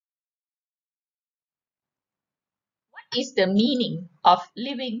is the meaning of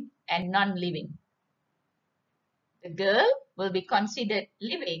living and non-living? The girl will be considered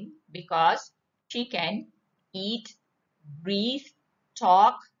living because she can eat, breathe,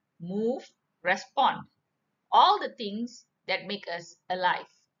 talk, move, respond. All the things that make us alive.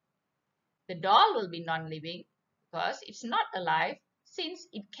 The doll will be non-living because it's not alive since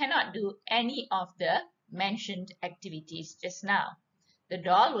it cannot do any of the mentioned activities just now. The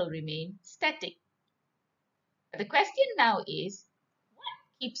doll will remain static. But the question now is,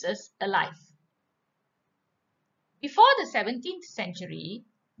 what keeps us alive? Before the 17th century,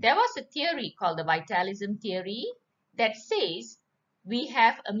 there was a theory called the vitalism theory that says we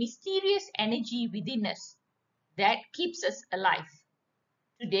have a mysterious energy within us that keeps us alive.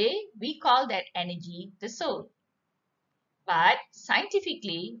 Today, we call that energy the soul. But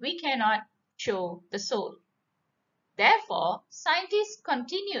scientifically, we cannot show the soul. Therefore, scientists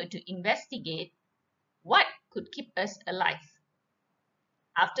continue to investigate what could keep us alive.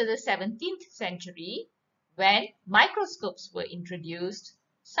 After the 17th century, when microscopes were introduced,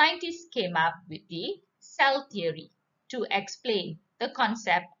 scientists came up with the cell theory to explain the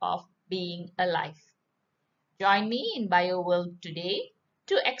concept of being alive. Join me in BioWorld today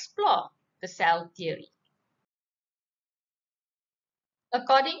to explore the cell theory.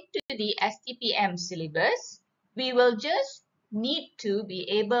 According to the STPM syllabus, we will just need to be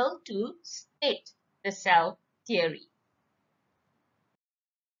able to state the cell theory.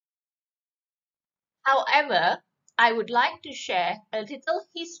 However, I would like to share a little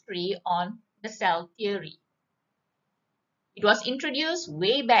history on the cell theory. It was introduced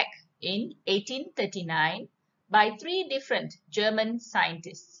way back in 1839 by three different German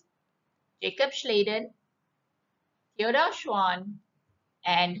scientists, Jacob Schleiden, Theodor Schwann,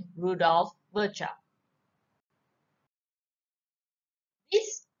 and Rudolf Virchow.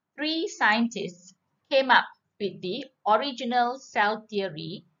 These three scientists came up with the original cell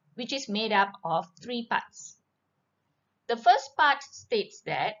theory, which is made up of three parts. The first part states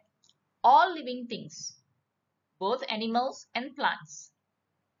that all living things, both animals and plants,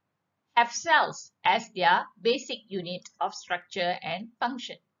 have cells as their basic unit of structure and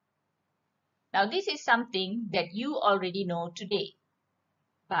function. Now, this is something that you already know today.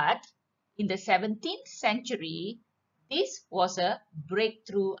 But in the 17th century, this was a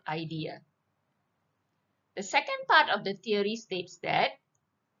breakthrough idea. The second part of the theory states that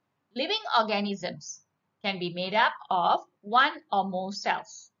living organisms can be made up of one or more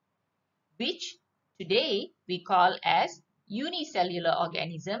cells, which today we call as unicellular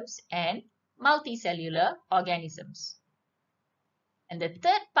organisms and multicellular organisms. And the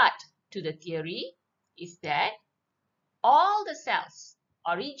third part to the theory is that all the cells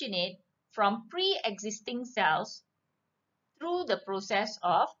originate from pre-existing cells through the process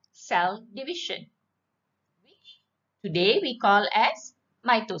of cell division, which today we call as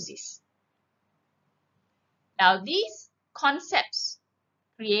mitosis. Now, these concepts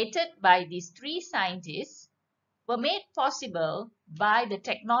created by these three scientists were made possible by the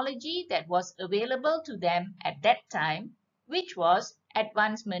technology that was available to them at that time, which was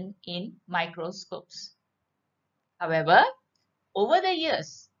advancement in microscopes. However, over the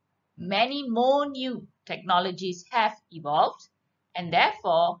years, many more new technologies have evolved, and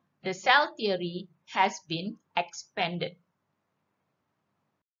therefore the cell theory has been expanded.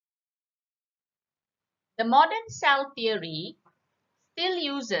 The modern cell theory still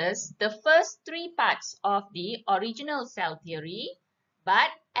uses the first three parts of the original cell theory, but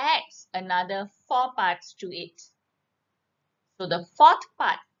adds another 4 parts to it. So the fourth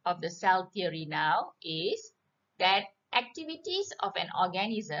part of the cell theory now is that activities of an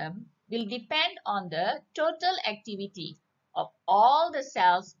organism will depend on the total activity of all the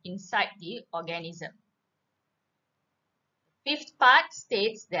cells inside the organism. The fifth part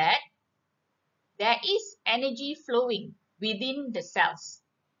states that there is energy flowing within the cells,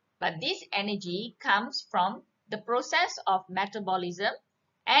 but this energy comes from the process of metabolism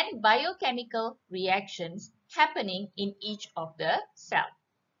and biochemical reactions happening in each of the cells.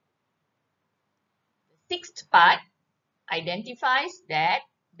 The sixth part identifies that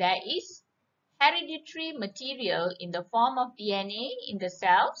there is hereditary material in the form of DNA in the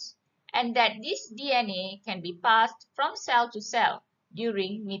cells, and that this DNA can be passed from cell to cell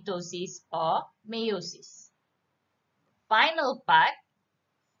during mitosis or meiosis. The final part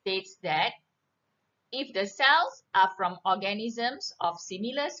states that if the cells are from organisms of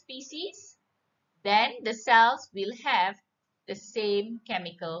similar species, then the cells will have the same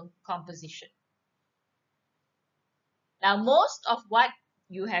chemical composition. Now, most of what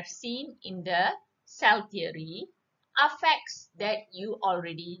you have seen in the cell theory are facts that you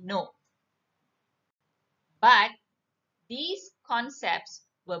already know. But These concepts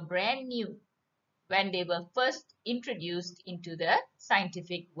were brand new when they were first introduced into the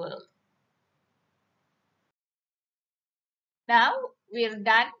scientific world. Now we're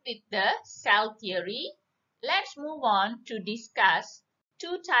done with the cell theory. Let's move on to discuss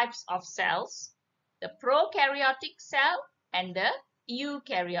two types of cells, the prokaryotic cell and the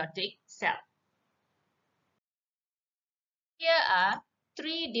eukaryotic cell. Here are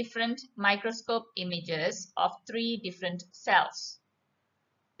three different microscope images of three different cells.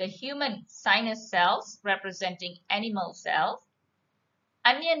 The human sinus cells representing animal cells,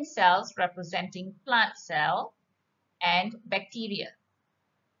 onion cells representing plant cell, and bacteria.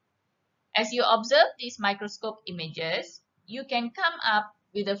 As you observe these microscope images, you can come up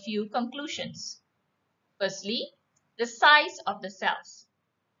with a few conclusions. Firstly, the size of the cells.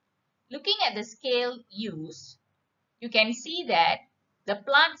 Looking at the scale used, you can see that the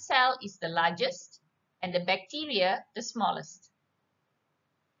plant cell is the largest and the bacteria the smallest.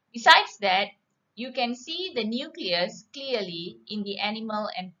 Besides that, you can see the nucleus clearly in the animal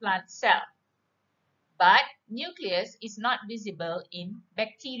and plant cell, but nucleus is not visible in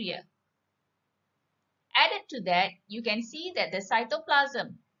bacteria. Added to that, you can see that the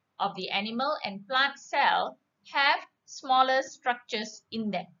cytoplasm of the animal and plant cell have smaller structures in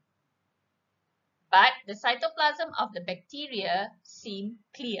them. But the cytoplasm of the bacteria seem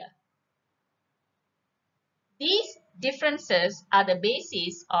clear. These differences are the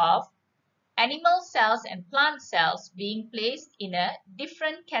basis of animal cells and plant cells being placed in a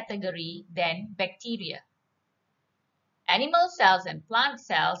different category than bacteria. Animal cells and plant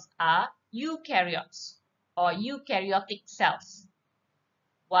cells are eukaryotes or eukaryotic cells,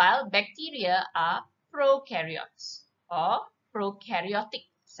 while bacteria are prokaryotes or prokaryotic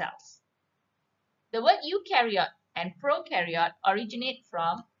cells. The word eukaryote and prokaryote originate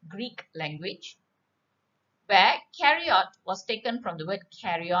from Greek language, where karyote was taken from the word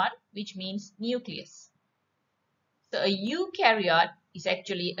karyon, which means nucleus. So a eukaryote is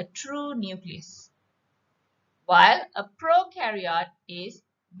actually a true nucleus, while a prokaryote is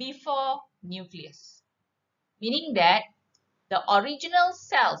before nucleus, meaning that the original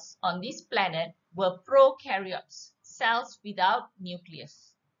cells on this planet were prokaryotes, cells without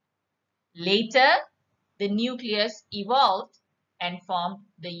nucleus. Later, the nucleus evolved and formed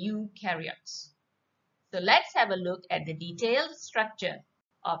the eukaryotes. So let's have a look at the detailed structure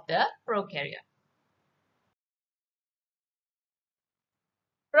of the prokaryote.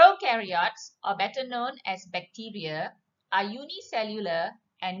 Prokaryotes, or better known as bacteria, are unicellular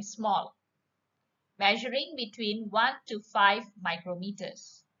and small, measuring between 1 to 5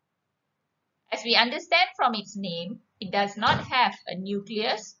 micrometers. As we understand from its name, it does not have a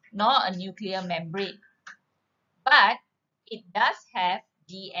nucleus nor a nuclear membrane, but it does have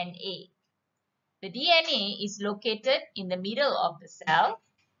DNA. The DNA is located in the middle of the cell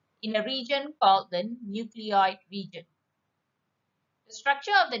in a region called the nucleoid region. The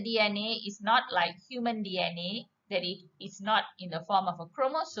structure of the DNA is not like human DNA, that it is not in the form of a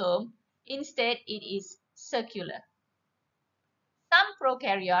chromosome. Instead, it is circular. Some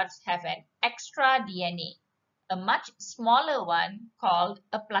prokaryotes have an extra DNA, a much smaller one called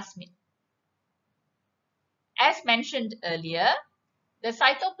a plasmid. As mentioned earlier, the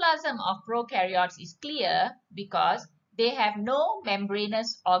cytoplasm of prokaryotes is clear because they have no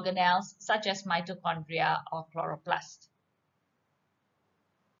membranous organelles such as mitochondria or chloroplast.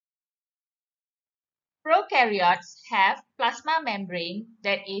 Prokaryotes have plasma membrane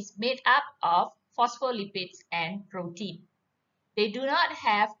that is made up of phospholipids and protein. They do not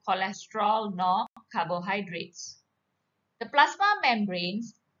have cholesterol nor carbohydrates. The plasma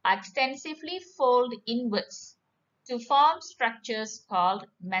membranes are extensively fold inwards to form structures called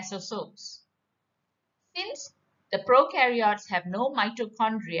mesosomes. Since the prokaryotes have no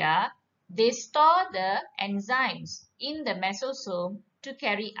mitochondria, they store the enzymes in the mesosome to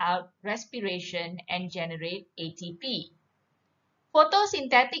carry out respiration and generate ATP.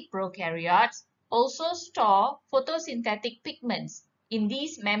 Photosynthetic prokaryotes also store photosynthetic pigments in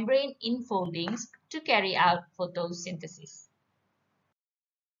these membrane infoldings to carry out photosynthesis.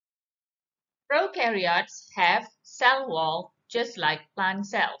 Prokaryotes have cell wall just like plant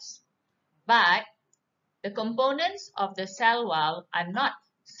cells, but the components of the cell wall are not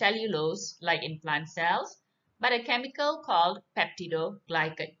cellulose like in plant cells, but a chemical called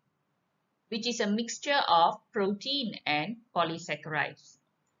peptidoglycan, which is a mixture of protein and polysaccharides.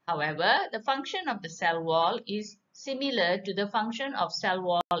 However, the function of the cell wall is similar to the function of cell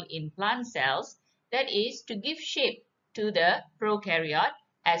wall in plant cells, that is to give shape to the prokaryote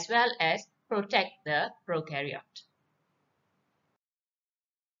as well as protect the prokaryote.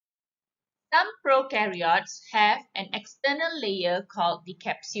 Some prokaryotes have an external layer called the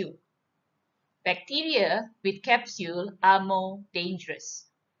capsule. Bacteria with capsule are more dangerous.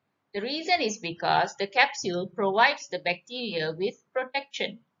 The reason is because the capsule provides the bacteria with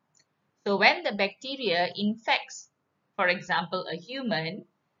protection. So when the bacteria infects, for example, a human,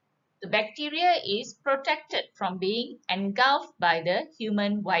 the bacteria is protected from being engulfed by the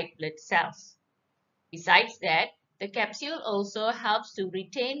human white blood cells. Besides that, the capsule also helps to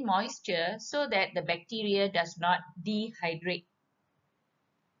retain moisture so that the bacteria does not dehydrate.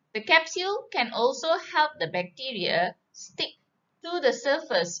 The capsule can also help the bacteria stick to the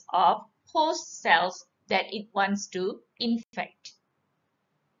surface of host cells that it wants to infect.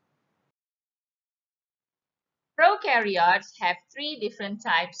 Prokaryotes have three different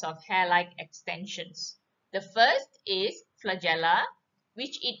types of hair-like extensions. The first is flagella,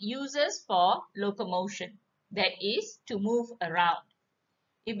 which it uses for locomotion, that is, to move around.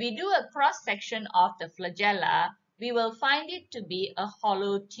 If we do a cross-section of the flagella, we will find it to be a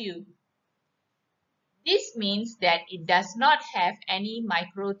hollow tube. This means that it does not have any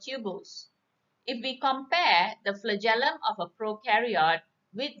microtubules. If we compare the flagellum of a prokaryote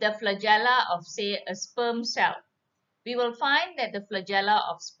with the flagella of, say, a sperm cell, we will find that the flagella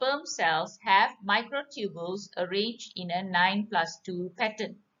of sperm cells have microtubules arranged in a 9+2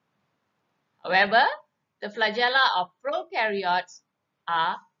 pattern. However, the flagella of prokaryotes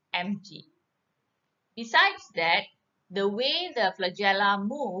are empty. Besides that, the way the flagella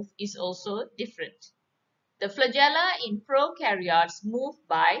move is also different. The flagella in prokaryotes move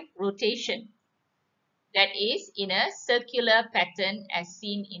by rotation, that is, in a circular pattern as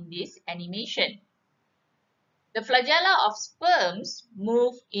seen in this animation. The flagella of sperms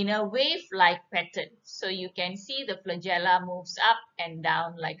move in a wave-like pattern, so you can see the flagella moves up and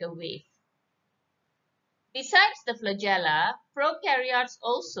down like a wave. Besides the flagella, prokaryotes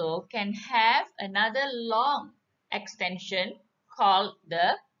also can have another long extension called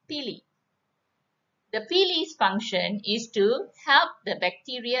the pili. The pili's function is to help the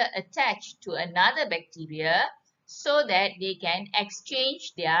bacteria attach to another bacteria so that they can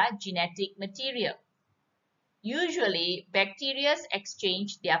exchange their genetic material. Usually, bacteria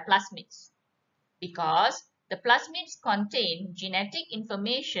exchange their plasmids because the plasmids contain genetic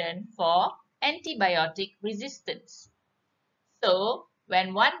information for antibiotic resistance. So,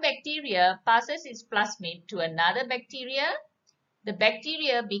 when one bacteria passes its plasmid to another bacteria, the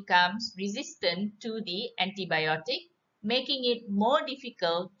bacteria becomes resistant to the antibiotic, making it more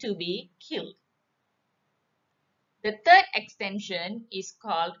difficult to be killed. The third extension is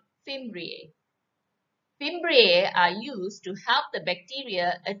called fimbriae. Fimbriae are used to help the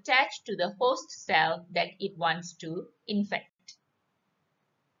bacteria attach to the host cell that it wants to infect.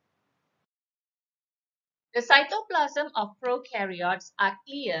 The cytoplasm of prokaryotes are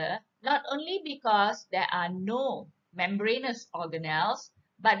clear not only because there are no membranous organelles,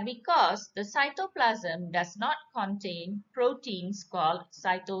 but because the cytoplasm does not contain proteins called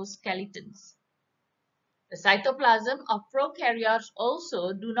cytoskeletons. The cytoplasm of prokaryotes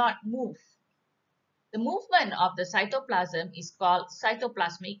also do not move. The movement of the cytoplasm is called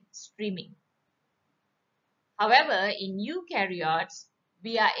cytoplasmic streaming. However, in eukaryotes,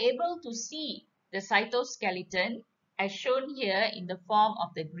 we are able to see the cytoskeleton as shown here in the form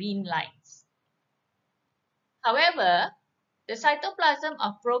of the green lines. However, the cytoplasm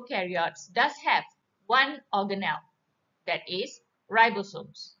of prokaryotes does have one organelle, that is,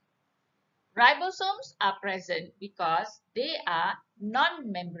 ribosomes. Ribosomes are present because they are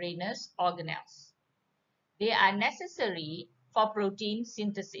non-membranous organelles. They are necessary for protein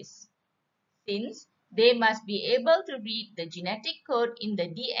synthesis, since they must be able to read the genetic code in the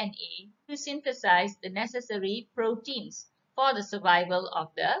DNA to synthesize the necessary proteins for the survival of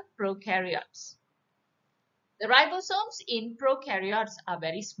the prokaryotes. The ribosomes in prokaryotes are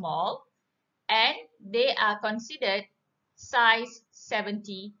very small and they are considered size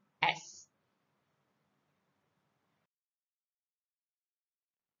 70S.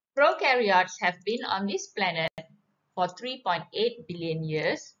 Prokaryotes have been on this planet for 3.8 billion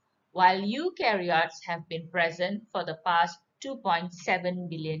years, while eukaryotes have been present for the past 2.7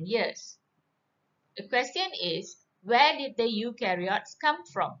 billion years. The question is, where did the eukaryotes come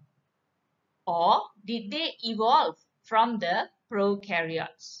from? Or did they evolve from the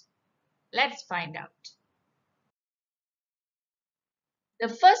prokaryotes? Let's find out. The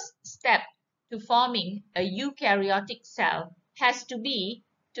first step to forming a eukaryotic cell has to be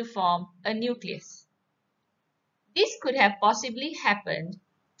to form a nucleus. This could have possibly happened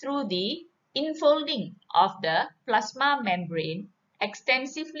through the infolding of the plasma membrane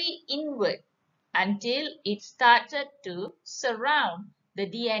extensively inward until it started to surround the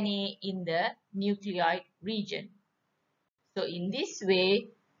DNA in the nucleoid region. So in this way,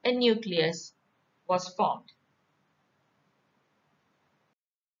 a nucleus was formed.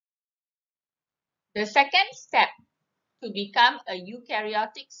 The second step to become a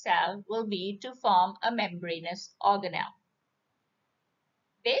eukaryotic cell will be to form a membranous organelle.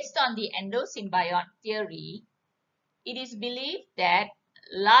 Based on the endosymbiont theory, it is believed that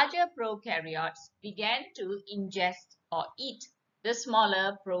larger prokaryotes began to ingest or eat the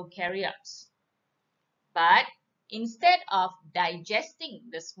smaller prokaryotes. But instead of digesting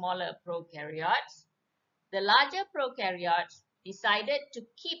the smaller prokaryotes, the larger prokaryotes decided to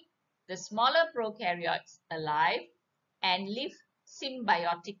keep the smaller prokaryotes alive and live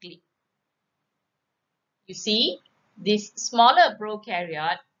symbiotically. You see, this smaller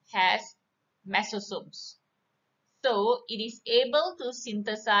prokaryote has mesosomes. So it is able to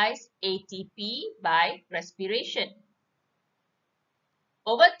synthesize ATP by respiration.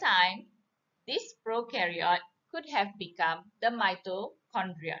 Over time, this prokaryote could have become the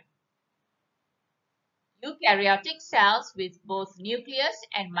mitochondrion. Eukaryotic cells with both nucleus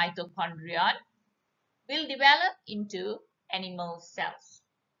and mitochondrion will develop into animal cells.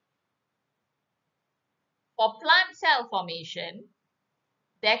 For plant cell formation,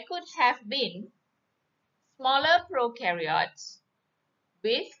 there could have been smaller prokaryotes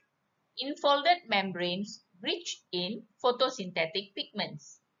with infolded membranes rich in photosynthetic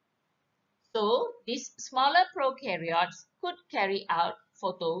pigments. So, these smaller prokaryotes could carry out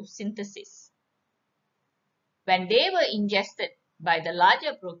photosynthesis. When they were ingested by the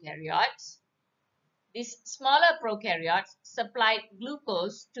larger prokaryotes, these smaller prokaryotes supplied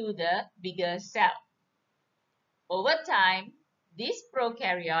glucose to the bigger cell. Over time, this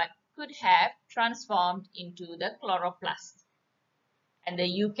prokaryote could have transformed into the chloroplast. And the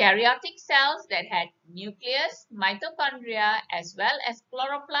eukaryotic cells that had nucleus, mitochondria, as well as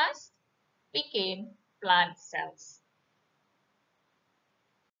chloroplast became plant cells.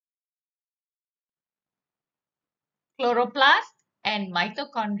 Chloroplast and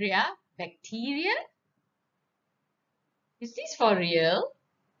mitochondria, bacteria? Is this for real?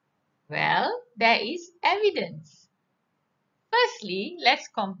 Well, there is evidence. Firstly, let's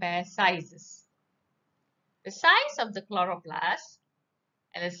compare sizes. The size of the chloroplast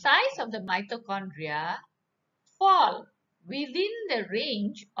and the size of the mitochondria fall within the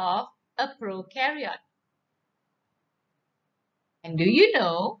range of a prokaryote. And do you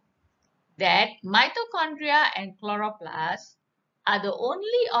know that mitochondria and chloroplasts are the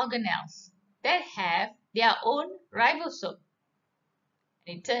only organelles that have their own ribosome?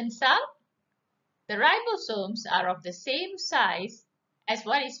 And it turns out the ribosomes are of the same size as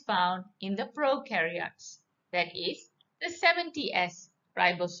what is found in the prokaryotes, that is, the 70S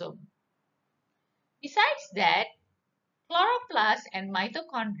ribosome. Besides that, chloroplasts and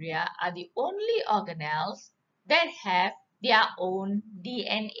mitochondria are the only organelles that have their own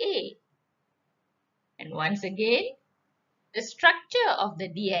DNA. And once again, the structure of the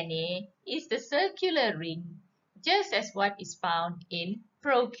DNA is the circular ring, just as what is found in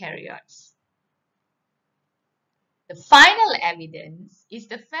prokaryotes. The final evidence is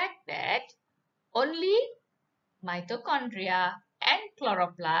the fact that only mitochondria and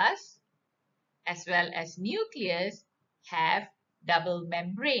chloroplasts, as well as nucleus, have double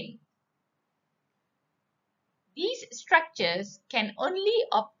membrane. These structures can only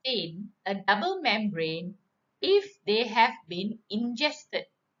obtain a double membrane if they have been ingested.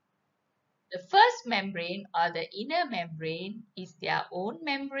 The first membrane or the inner membrane is their own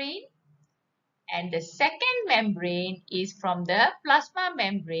membrane, and the second membrane is from the plasma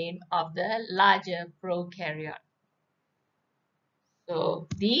membrane of the larger prokaryote. So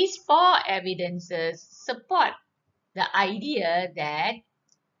these four evidences support the idea that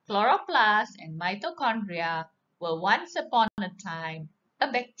chloroplasts and mitochondria were once upon a time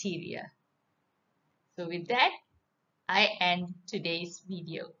a bacteria. So with that, I end today's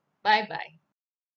video. Bye-bye.